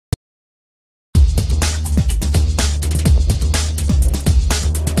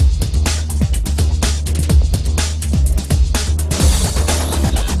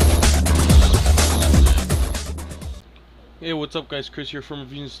What's up guys, Chris here from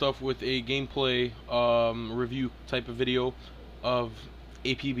Reviewing Stuff with a gameplay review type of video of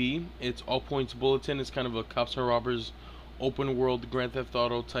APB. It's All Points Bulletin. It's kind of a cops and robbers open world Grand Theft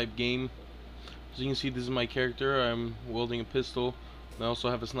Auto type game. As you can see, this is my character. I'm wielding a pistol. I also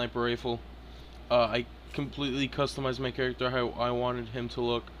have a sniper rifle. I completely customized my character how I wanted him to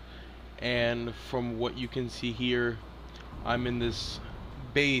look, and from what you can see here, I'm in this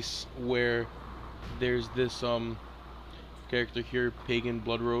base where there's this character here, Pagan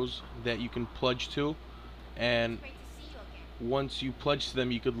Blood Rose, that you can pledge to, and once you pledge to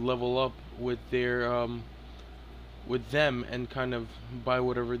them, you could level up with their with them and kind of buy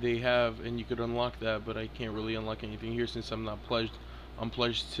whatever they have, and you could unlock that. But I can't really unlock anything here since I'm not pledged. I'm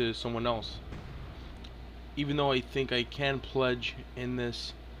pledged to someone else, even though I think I can pledge in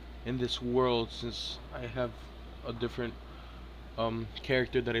this world, since I have a different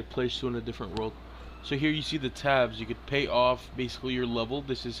character that I pledged to in a different world. So here you see the tabs. You could pay off basically your level.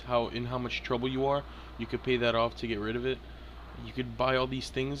 This is how much trouble you are. You could pay that off to get rid of it. You could buy all these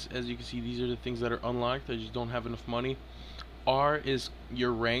things. As you can see, these are the things that are unlocked. I just don't have enough money. R is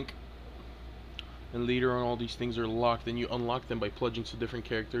your rank, and later on all these things are locked, and you unlock them by pledging to different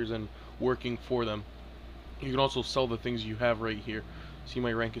characters and working for them. You can also sell the things you have right here. See,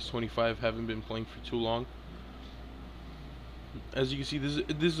 my rank is 25. Haven't been playing for too long. As you can see,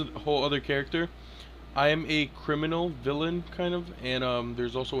 this is a whole other character. I am a criminal villain kind of, and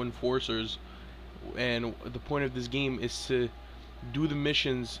there's also enforcers, and the point of this game is to do the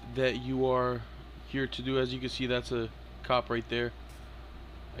missions that you are here to do. As you can see, that's a cop right there.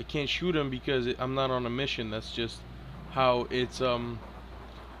 I can't shoot him because I'm not on a mission. That's just how it's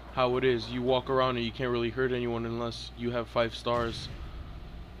how it is. You walk around and you can't really hurt anyone unless you have 5 stars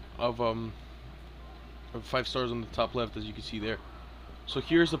of 5 stars on the top left, as you can see there. So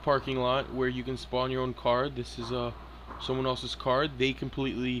here's the parking lot where you can spawn your own car. This is someone else's car. They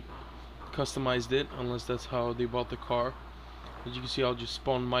completely customized it, unless that's how they bought the car. As you can see, I'll just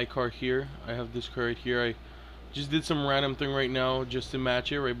spawn my car here. I have this car right here. I just did some random thing right now just to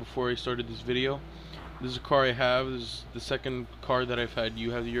match it right before I started this video. This is a car I have. This is the second car that I've had.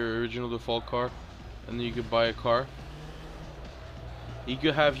 You have your original default car, and then you could buy a car. You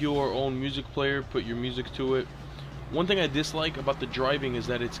could have your own music player, put your music to it. One thing I dislike about the driving is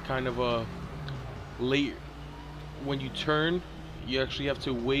that it's kind of a late. When you turn, you actually have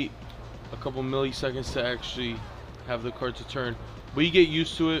to wait a couple milliseconds to actually have the car to turn. But you get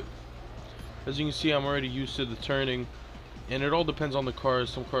used to it. As you can see, I'm already used to the turning, and it all depends on the cars.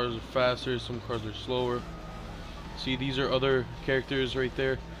 Some cars are faster, some cars are slower. See, these are other characters right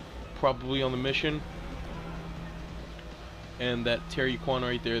there, probably on the mission. And that Terry Kwan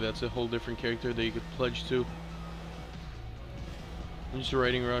right there, that's a whole different character that you could pledge to. I'm just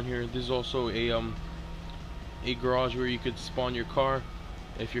riding around here. This is also a garage where you could spawn your car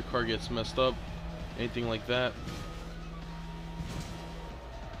if your car gets messed up, anything like that.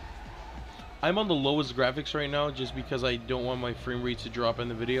 I'm on the lowest graphics right now just because I don't want my frame rate to drop in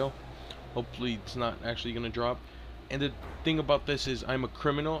the video. Hopefully it's not actually gonna drop. And the thing about this is I'm a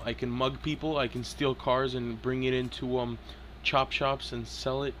criminal. I can mug people, I can steal cars and bring it into chop shops and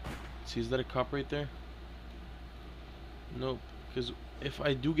sell it. See, is that a cop right there? Nope. Because if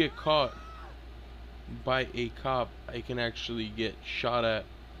I do get caught by a cop, I can actually get shot at.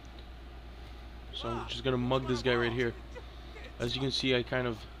 So I'm just gonna mug this guy right here. As you can see, I kind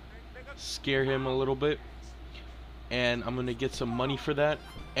of scare him a little bit, and I'm gonna get some money for that.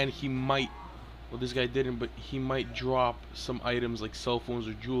 And he might, well, this guy didn't, but he might drop some items like cell phones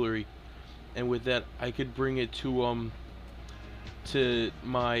or jewelry, and with that I could bring it to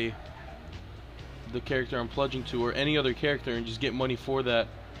the character I'm pledging to, or any other character, and just get money for that,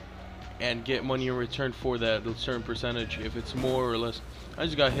 and get money in return for that, a certain percentage, if it's more or less. I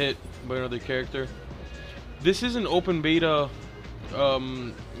just got hit by another character. This is an open beta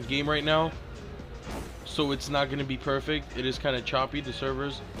game right now, so it's not gonna be perfect. It is kind of choppy, the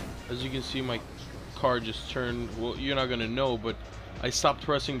servers. As you can see, my car just turned. Well, you're not gonna know, but I stopped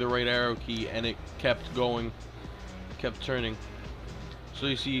pressing the right arrow key and it kept going, kept turning. So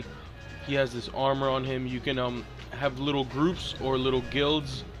you see, he has this armor on him. You can have little groups or little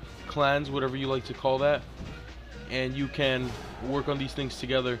guilds, clans, whatever you like to call that, and you can work on these things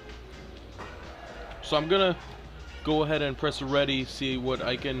together. So I'm gonna go ahead and press ready, see what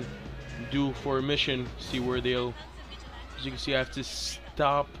I can do for a mission, see where they'll. As you can see, I have to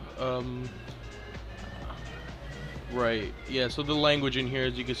stop. Right, yeah, so the language in here,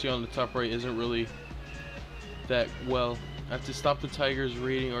 as you can see on the top right, isn't really that well. I have to stop the Tigers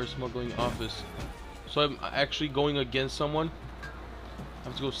raiding our smuggling office. So I'm actually going against someone. I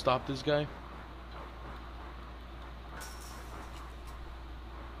have to go stop this guy.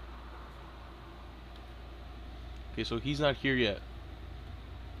 Okay, so he's not here yet.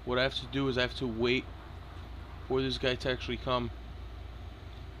 What I have to do is I have to wait for this guy to actually come.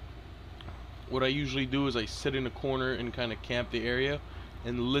 What I usually do is I sit in a corner and kind of camp the area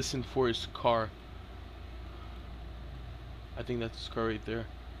and listen for his car. I think that's his car right there.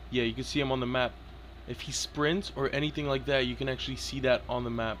 Yeah, you can see him on the map. If he sprints or anything like that, you can actually see that on the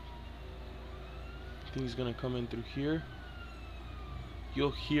map. I think he's gonna come in through here.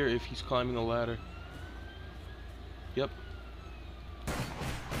 You'll hear if he's climbing the ladder. Yep.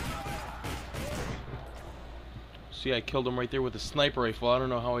 See, I killed him right there with a sniper rifle. I don't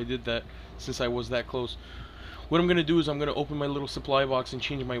know how I did that since I was that close. What I'm gonna do is I'm gonna open my little supply box and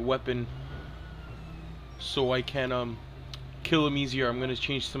change my weapon so I can kill him easier. I'm gonna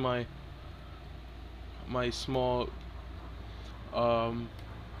change to my small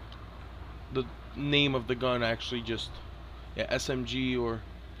the name of the gun actually just SMG or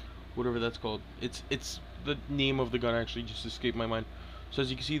whatever that's called. It's the name of the gun actually just escaped my mind. So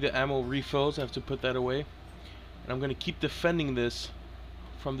as you can see, the ammo refills. I have to put that away, and I'm gonna keep defending this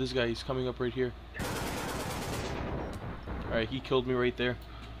from this guy. He's coming up right here. Alright, he killed me right there.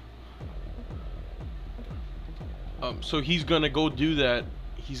 So he's gonna go do that.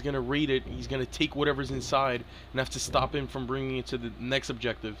 He's gonna raid it. He's gonna take whatever's inside, and I have to stop him from bringing it to the next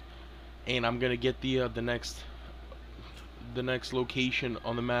objective. And I'm gonna get the next location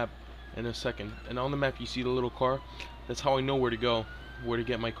on the map in a second. And on the map you see the little car. That's how I know where to go, where to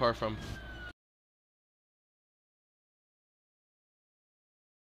get my car from.